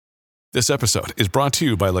This episode is brought to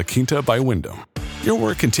you by La Quinta by Wyndham. Your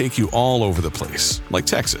work can take you all over the place, like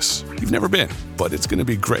Texas. You've never been, but it's going to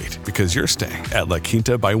be great because you're staying at La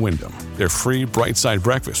Quinta by Wyndham. Their free Bright Side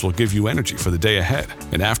breakfast will give you energy for the day ahead.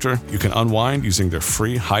 And after, you can unwind using their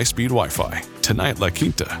free high-speed Wi-Fi. Tonight, La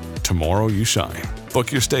Quinta. Tomorrow, you shine.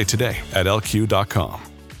 Book your stay today at lq.com.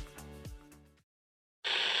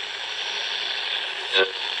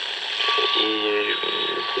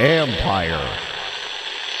 Empire.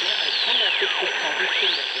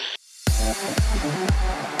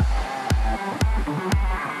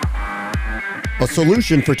 A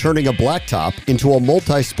solution for turning a blacktop into a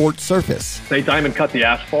multi-sport surface. They diamond cut the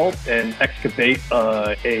asphalt and excavate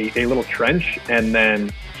a little trench and then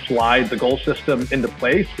slide the goal system into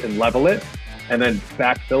place and level it and then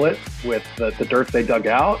backfill it with the dirt they dug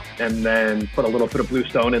out and then put a little bit of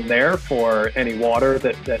bluestone in there for any water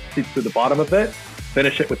that seeps through the bottom of it.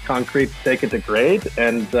 Finish it with concrete, take it to grade,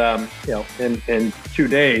 and in 2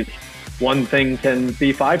 days, one thing can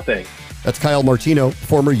be five things. That's Kyle Martino,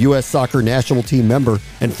 former U.S. Soccer national team member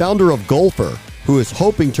and founder of Goalpher, who is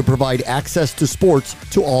hoping to provide access to sports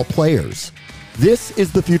to all players. This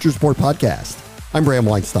is the Future Sport Podcast. I'm Bram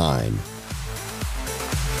Weinstein.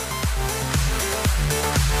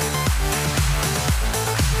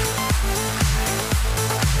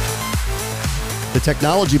 The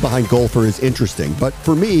technology behind Goalpher is interesting, but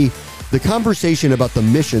for me, the conversation about the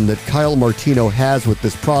mission that Kyle Martino has with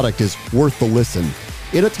this product is worth the listen.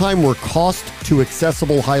 In a time where cost to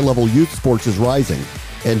accessible high-level youth sports is rising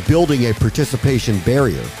and building a participation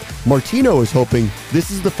barrier, Martino is hoping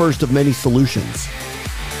this is the first of many solutions.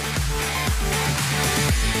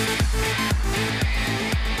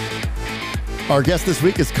 Our guest this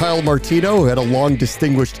week is Kyle Martino, who had a long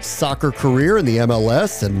distinguished soccer career in the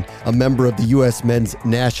MLS and a member of the U.S. men's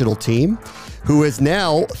national team, who has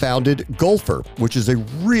now founded Goalpher, which is a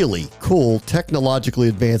really cool, technologically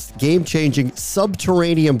advanced, game-changing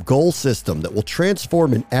subterranean goal system that will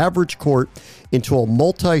transform an average court into a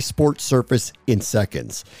multi-sport surface in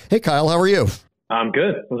seconds. Hey, Kyle, how are you? I'm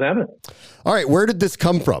good. What's happening? All right, where did this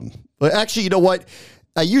come from? Actually, you know what?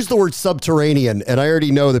 I use the word subterranean, and I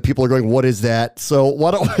already know that people are going, what is that? So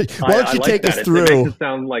why don't you take us through? It makes it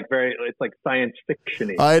sound like it's like science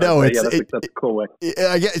fiction-y. I know. That's a cool way.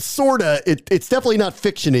 It's sort of. It's definitely not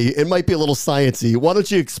fiction-y. It might be a little science-y. Why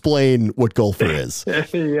don't you explain what Goalpher is?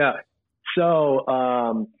 Yeah. So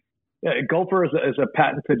Goalpher is a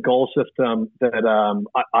patented goal system that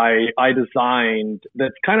I designed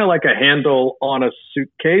that's kind of like a handle on a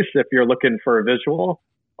suitcase if you're looking for a visual.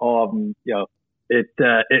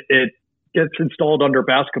 It gets installed under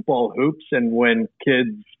basketball hoops, and when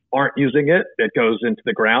kids aren't using it, it goes into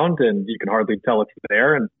the ground, and you can hardly tell it's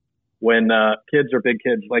there. And when kids or big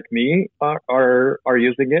kids like me are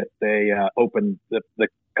using it, they open the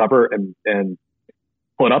cover and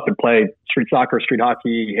pull it up and play street soccer, street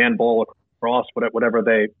hockey, handball, lacrosse, whatever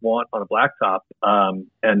they want on a blacktop.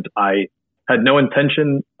 And I had no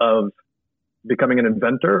intention of becoming an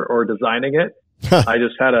inventor or designing it. I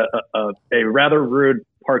just had a rather rude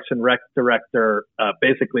Parks and Rec director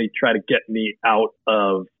basically try to get me out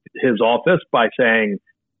of his office by saying,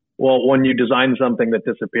 well, when you design something that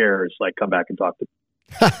disappears, like, come back and talk to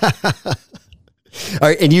me. All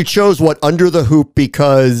right, and you chose what, under the hoop,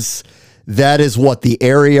 because that is what, the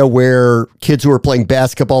area where kids who are playing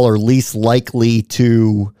basketball are least likely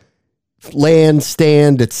to land,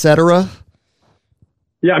 stand, etc.?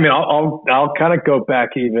 Yeah, I mean, I'll kind of go back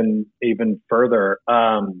even further.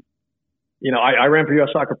 I ran for U.S.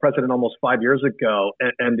 Soccer president almost 5 years ago,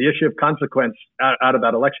 and the issue of consequence out of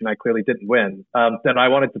that election, I clearly didn't win, that I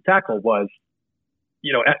wanted to tackle was,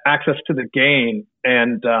 access to the game.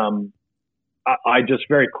 And I just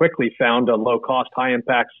very quickly found a low-cost,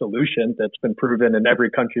 high-impact solution that's been proven in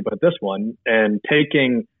every country but this one, and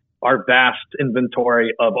taking our vast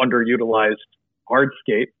inventory of underutilized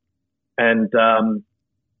hardscape and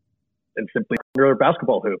simply under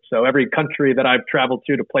basketball hoops. So every country that I've traveled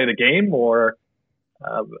to play the game or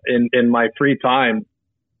in my free time,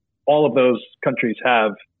 all of those countries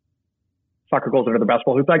have soccer goals under the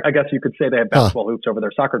basketball hoops. I guess you could say they have basketball hoops over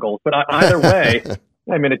their soccer goals. But either way,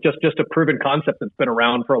 I mean, it's just a proven concept that's been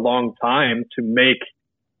around for a long time to make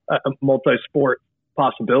multi-sport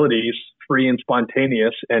possibilities free and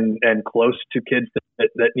spontaneous and close to kids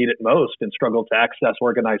that need it most and struggle to access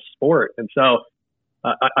organized sport. And so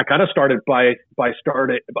I kind of started by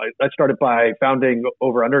founding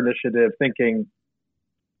Over Under Initiative, thinking,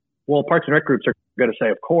 well, Parks and Rec groups are going to say,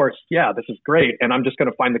 of course, yeah, this is great, and I'm just going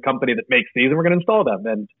to find the company that makes these, and we're going to install them.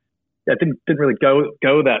 And it didn't really go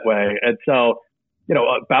that way. And so,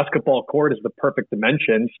 a basketball court is the perfect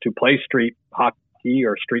dimensions to play street hockey hockey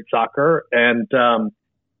or street soccer. And,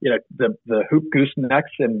 the hoop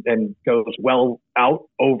goosenecks and goes well out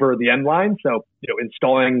over the end line. So,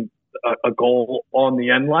 installing a goal on the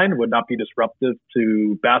end line would not be disruptive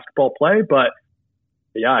to basketball play. But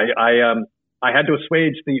yeah, I had to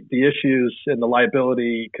assuage the issues and the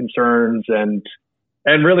liability concerns and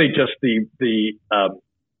really just the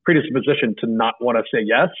predisposition to not want to say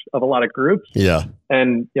yes of a lot of groups. Yeah.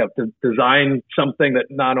 And to design something that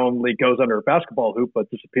not only goes under a basketball hoop, but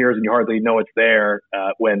disappears and you hardly know it's there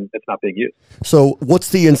when it's not being used. So what's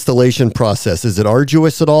the installation process? Is it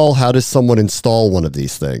arduous at all? How does someone install one of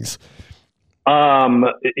these things?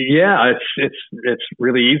 Yeah, it's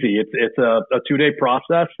really easy. It's a 2-day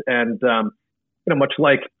process. And, much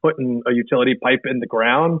like putting a utility pipe in the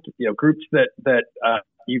ground, groups that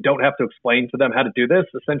you don't have to explain to them how to do this,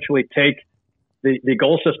 essentially take the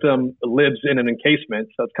goal system lives in an encasement.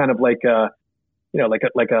 So it's kind of like a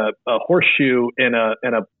horseshoe in a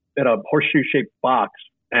horseshoe shaped box.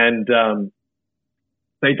 And,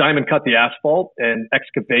 they diamond cut the asphalt and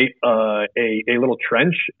excavate, a little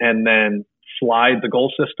trench and then slide the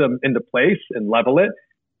goal system into place and level it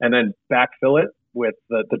and then backfill it with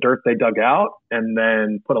the dirt they dug out, and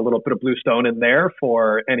then put a little bit of bluestone in there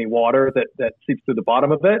for any water that seeps through the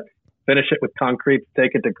bottom of it, finish it with concrete to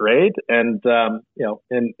take it to grade. And,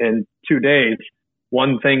 in 2 days,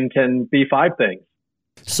 one thing can be 5 things.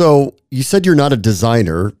 So you said you're not a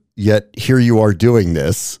designer, yet here you are doing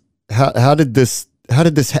this. How do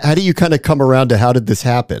you kind of come around to how did this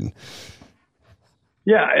happen?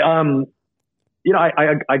 Yeah.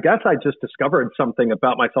 I guess I just discovered something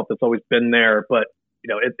about myself that's always been there, but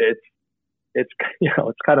it's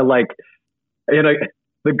kind of like,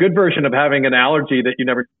 the good version of having an allergy that you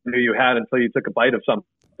never knew you had until you took a bite of something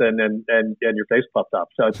and your face puffed up.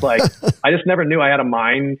 So it's like, I just never knew I had a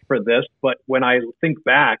mind for this. But when I think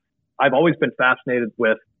back, I've always been fascinated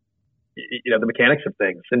with, the mechanics of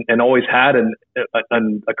things and always had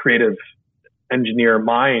a creative engineer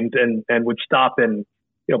mind and would stop and,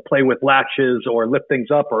 play with latches or lift things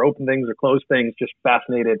up or open things or close things, just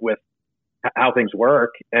fascinated with how things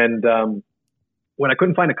work. And when I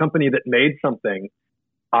couldn't find a company that made something,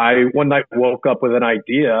 I one night woke up with an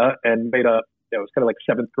idea and made it was kind of like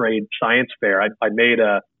 7th grade science fair. I made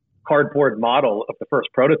a cardboard model of the first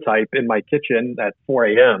prototype in my kitchen at 4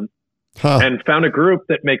 a.m. And found a group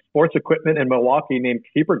that makes sports equipment in Milwaukee named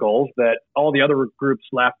Keeper Goals that all the other groups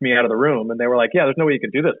laughed me out of the room. And they were like, yeah, there's no way you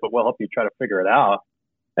can do this, but we'll help you try to figure it out.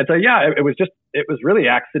 And so, yeah, it was really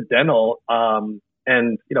accidental.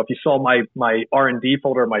 And, if you saw my R&D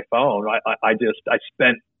folder on my phone, I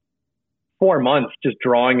spent 4 months just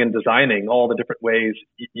drawing and designing all the different ways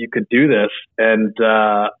you could do this. And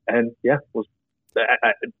was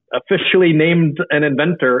officially named an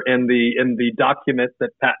inventor in the document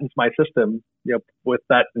that patents my system, with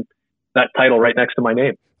that title right next to my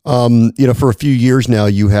name. For a few years now,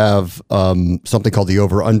 you have something called the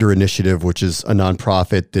Over Under Initiative, which is a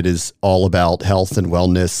nonprofit that is all about health and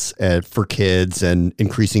wellness for kids and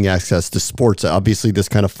increasing access to sports. Obviously, this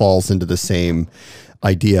kind of falls into the same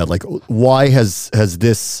idea. Like, why has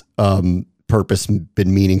this purpose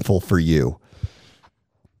been meaningful for you?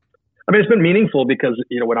 I mean, it's been meaningful because,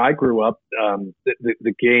 when I grew up,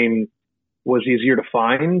 the game was easier to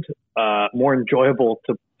find, more enjoyable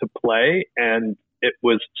to play, and it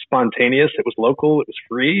was spontaneous. It was local. It was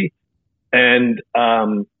free. And,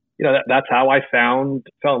 that's how I fell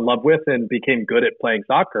in love with and became good at playing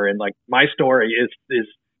soccer. And like my story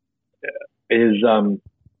is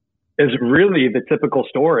really the typical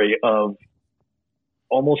story of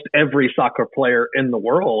almost every soccer player in the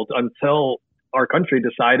world until our country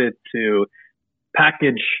decided to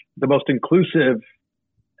package the most inclusive,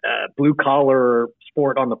 blue collar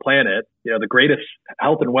sport on the planet, the greatest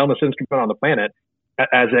health and wellness instrument on the planet,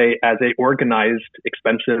 as a organized,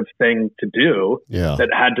 expensive thing to do that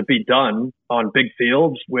had to be done on big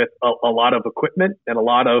fields with a lot of equipment and a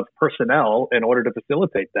lot of personnel in order to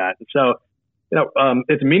facilitate that. And so,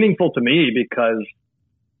 it's meaningful to me because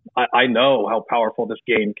I know how powerful this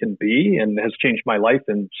game can be and has changed my life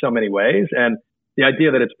in so many ways. And the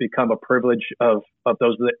idea that it's become a privilege of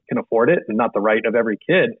those that can afford it and not the right of every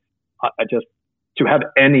kid, to have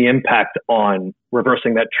any impact on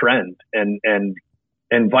reversing that trend and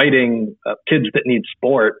inviting kids that need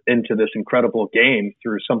sport into this incredible game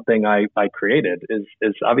through something I created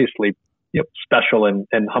is obviously special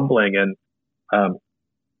and humbling and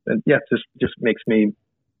just makes me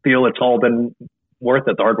feel it's all been worth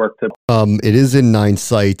it, the hard work. It is in 9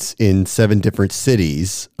 sites in 7 different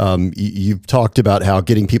cities. You've talked about how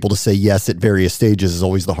getting people to say yes at various stages is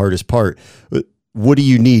always the hardest part. what do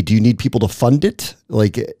you need? Do you need people to fund it?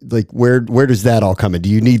 Like where does that all come in? Do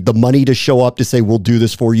you need the money to show up to say, we'll do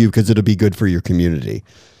this for you because it'll be good for your community?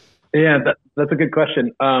 Yeah, that's a good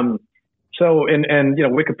question. So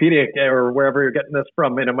Wikipedia or wherever you're getting this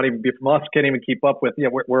from, it might even be from us, can't even keep up with.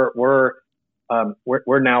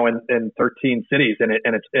 We're now in 13 cities, and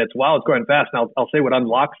it's while it's growing fast. And I'll say what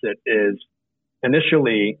unlocks it is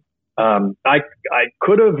initially, I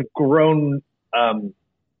could have grown.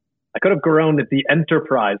 I could have grown the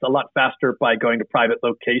enterprise a lot faster by going to private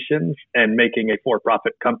locations and making a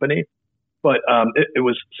for-profit company. But it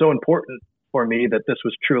was so important for me that this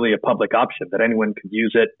was truly a public option, that anyone could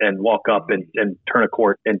use it and walk up and turn a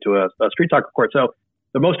court into a street soccer court. So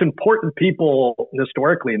the most important people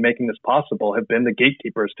historically in making this possible have been the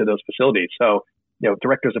gatekeepers to those facilities. So,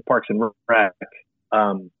 directors of Parks and Rec,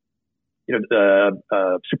 the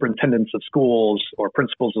superintendents of schools or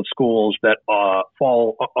principals of schools that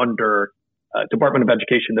fall under Department of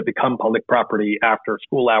Education that become public property after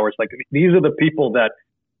school hours. Like, these are the people that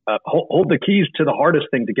hold the keys to the hardest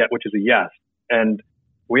thing to get, which is a yes. And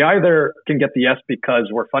we either can get the yes because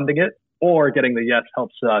we're funding it, or getting the yes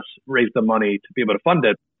helps us raise the money to be able to fund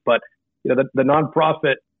it. But the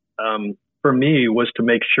nonprofit for me was to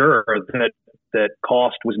make sure that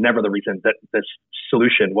cost was never the reason that this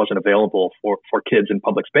solution wasn't available for kids in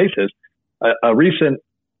public spaces. A recent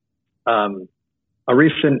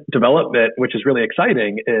development, which is really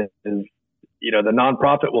exciting, is the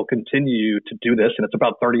nonprofit will continue to do this, and it's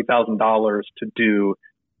about $30,000 to do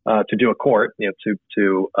a court,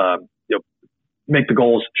 to make the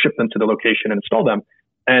goals, ship them to the location, and install them.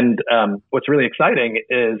 And what's really exciting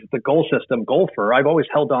is the goal system, Goalpher. I've always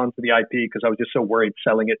held on to the IP because I was just so worried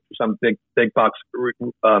selling it to some big box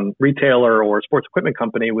retailer or sports equipment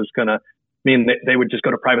company was going to mean that they would just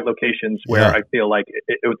go to private locations where I feel like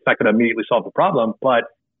it's not going to immediately solve the problem. But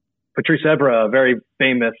Patrice Evra, a very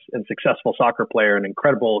famous and successful soccer player, an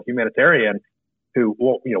incredible humanitarian who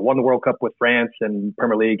won the World Cup with France and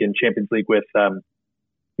Premier League and Champions League with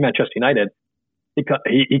Manchester United.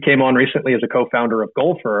 He came on recently as a co-founder of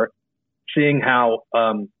Goalpher, seeing how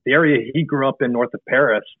the area he grew up in north of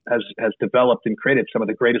Paris has developed and created some of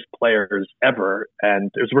the greatest players ever,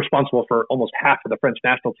 and is responsible for almost half of the French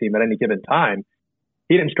national team at any given time.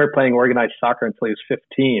 He didn't start playing organized soccer until he was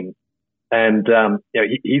 15. And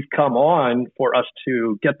he's come on for us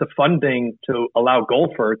to get the funding to allow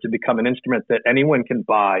Goalpher to become an instrument that anyone can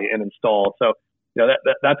buy and install. So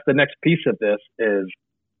that's the next piece of this is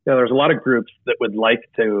there's a lot of groups that would like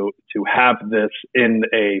to have this in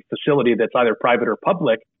a facility that's either private or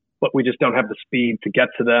public, but we just don't have the speed to get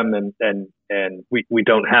to them, and we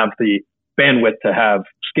don't have the bandwidth to have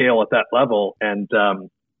scale at that level. And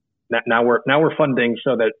now we're funding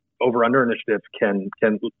so that Over Under Initiative can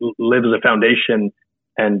live as a foundation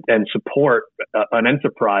and support an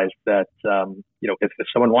enterprise that if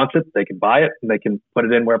someone wants it, they can buy it and they can put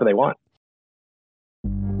it in wherever they want.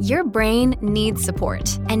 Your brain needs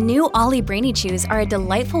support, and new Ollie Brainy Chews are a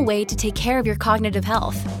delightful way to take care of your cognitive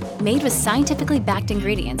health. Made with scientifically backed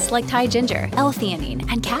ingredients like Thai ginger,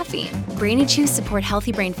 L-theanine, and caffeine, Brainy Chews support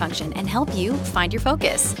healthy brain function and help you find your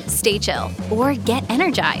focus, stay chill, or get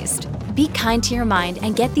energized. Be kind to your mind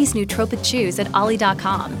and get these nootropic chews at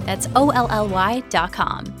ollie.com. That's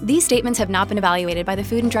OLLY.com. These statements have not been evaluated by the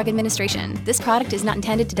Food and Drug Administration. This product is not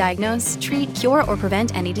intended to diagnose, treat, cure, or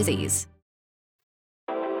prevent any disease.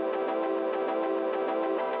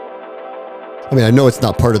 I mean, I know it's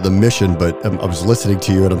not part of the mission, but I was listening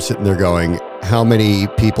to you and I'm sitting there going, how many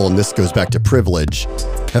people, and this goes back to privilege,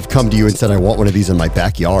 have come to you and said, I want one of these in my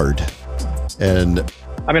backyard? And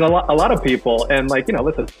I mean, a lot of people, and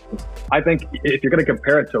listen, I think if you're going to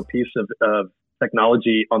compare it to a piece of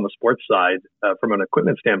technology on the sports side, from an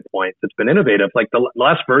equipment standpoint, that's been innovative. Like the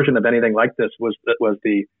last version of anything like this was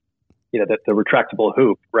the retractable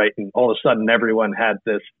hoop, right? And all of a sudden, everyone had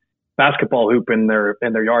this basketball hoop in their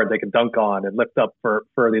yard they could dunk on and lift up for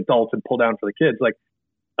the adults and pull down for the kids.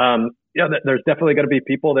 There's definitely going to be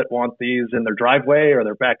people that want these in their driveway or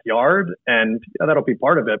their backyard, and that'll be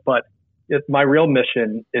part of it. But my real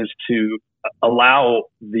mission is to allow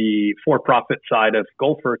the for-profit side of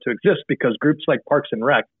Goalpher to exist, because groups like Parks and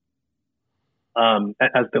Rec,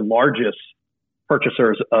 as the largest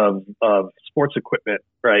purchasers of sports equipment,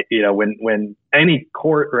 right? When any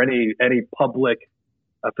court or any public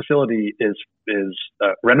facility is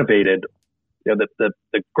renovated, the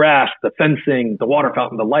grass, the fencing, the water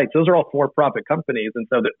fountain, the lights, those are all for-profit companies. And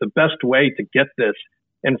so the best way to get this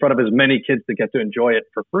in front of as many kids to get to enjoy it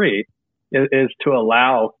for free is to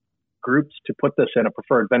allow groups to put this in a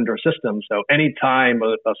preferred vendor system. So anytime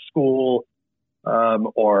a school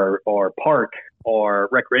or park or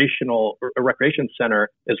recreation center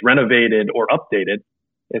is renovated or updated,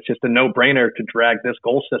 it's just a no-brainer to drag this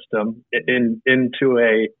goal system into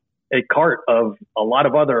a cart of a lot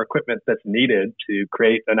of other equipment that's needed to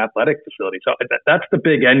create an athletic facility. So that's the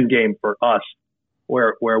big end game for us,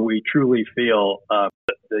 where we truly feel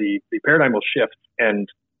that the paradigm will shift, and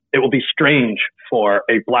it will be strange for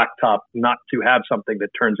a blacktop not to have something that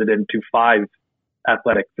turns it into 5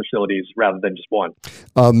 athletic facilities rather than just one.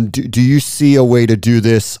 Do you see a way to do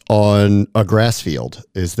this on a grass field?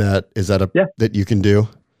 Is that that you can do?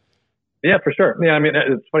 Yeah, for sure. Yeah, I mean,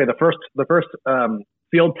 it's funny. The first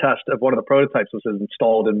field test of one of the prototypes was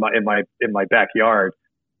installed in my backyard.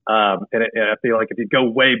 I feel like if you go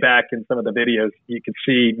way back in some of the videos, you can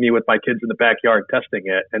see me with my kids in the backyard testing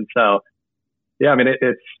it. And so, yeah, I mean,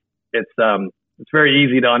 it's very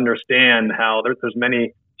easy to understand how there's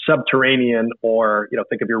many subterranean, or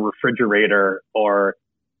think of your refrigerator or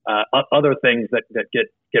other things that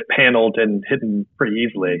get paneled and hidden pretty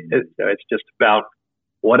easily. It's just about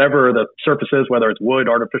whatever the surface is, whether it's wood,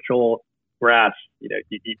 artificial, grass.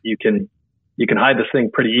 You can hide this thing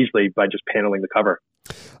pretty easily by just paneling the cover.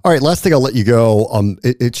 All right, last thing, I'll let you go.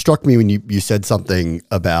 It struck me when you said something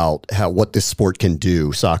about what this sport can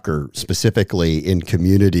do, soccer specifically, in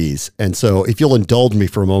communities. And so if you'll indulge me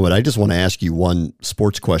for a moment, I just want to ask you one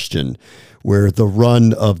sports question. Where the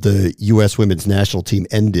run of the U.S. women's national team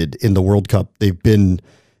ended in the World Cup, they've been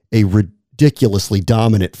a ridiculously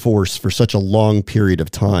dominant force for such a long period of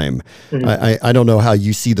time. Mm-hmm. I don't know how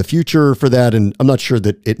you see the future for that, and I'm not sure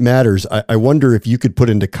that it matters. I wonder if you could put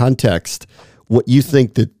into context what you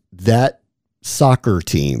think that soccer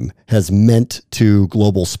team has meant to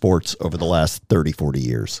global sports over the last 30, 40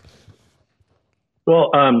 years. Well,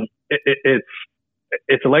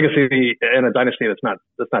 it's a legacy and a dynasty that's not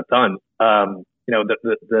done.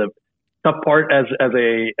 The tough part as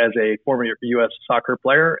a former U.S. soccer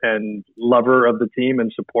player and lover of the team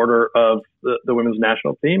and supporter of the women's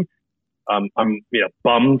national team, I'm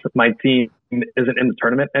bummed my team isn't in the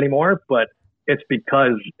tournament anymore, but it's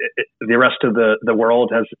because the rest of the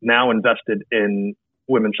world has now invested in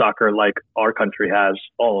women's soccer like our country has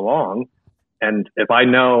all along. And if I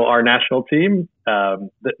know our national team,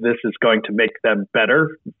 this is going to make them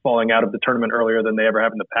better, falling out of the tournament earlier than they ever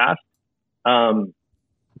have in the past.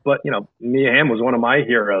 But Mia Hamm was one of my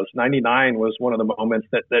heroes. 99 was one of the moments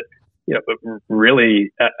that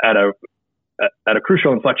really at a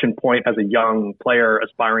crucial inflection point as a young player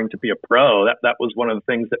aspiring to be a pro. That was one of the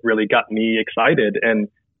things that really got me excited, and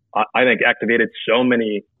I think activated so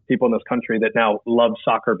many people in this country that now love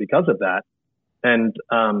soccer because of that. And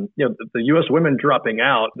the U.S. women dropping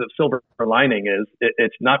out, the silver lining is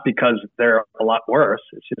it's not because they're a lot worse.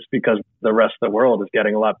 It's just because the rest of the world is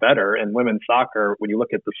getting a lot better. And women's soccer, when you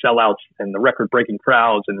look at the sellouts and the record-breaking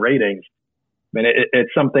crowds and ratings, I mean,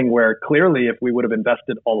 it's something where clearly if we would have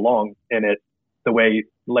invested all along in it, the way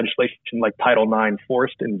legislation like Title IX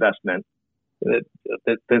forced investment, this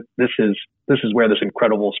is where this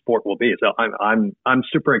incredible sport will be. So I'm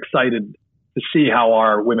super excited to see how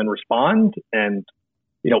our women respond, and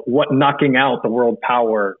what knocking out the world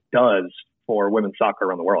power does for women's soccer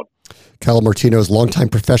around the world. Kyle Martino is longtime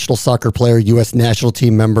professional soccer player, U.S. national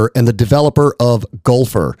team member, and the developer of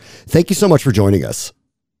Goalpher. Thank you so much for joining us.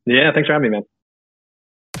 Yeah, thanks for having me, man.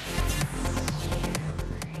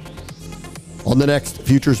 On the next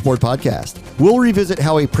Future Sport podcast, we'll revisit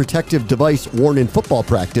how a protective device worn in football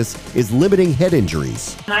practice is limiting head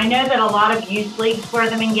injuries. I know that a lot of youth leagues wear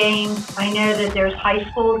them in games. I know that there's high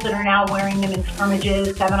schools that are now wearing them in scrimmages,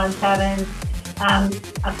 7-on-7.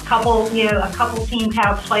 A couple teams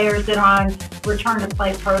have players that are on return to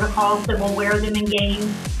play protocols that will wear them in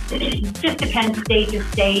games. It just depends state to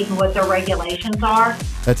state and what their regulations are.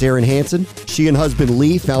 That's Erin Hansen. She and husband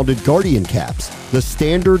Lee founded Guardian Caps, the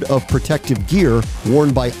standard of protective gear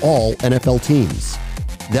worn by all NFL teams.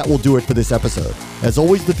 That will do it for this episode. As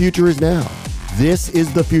always, the future is now. This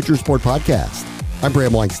is the Future Sport Podcast. I'm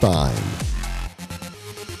Bram Weinstein.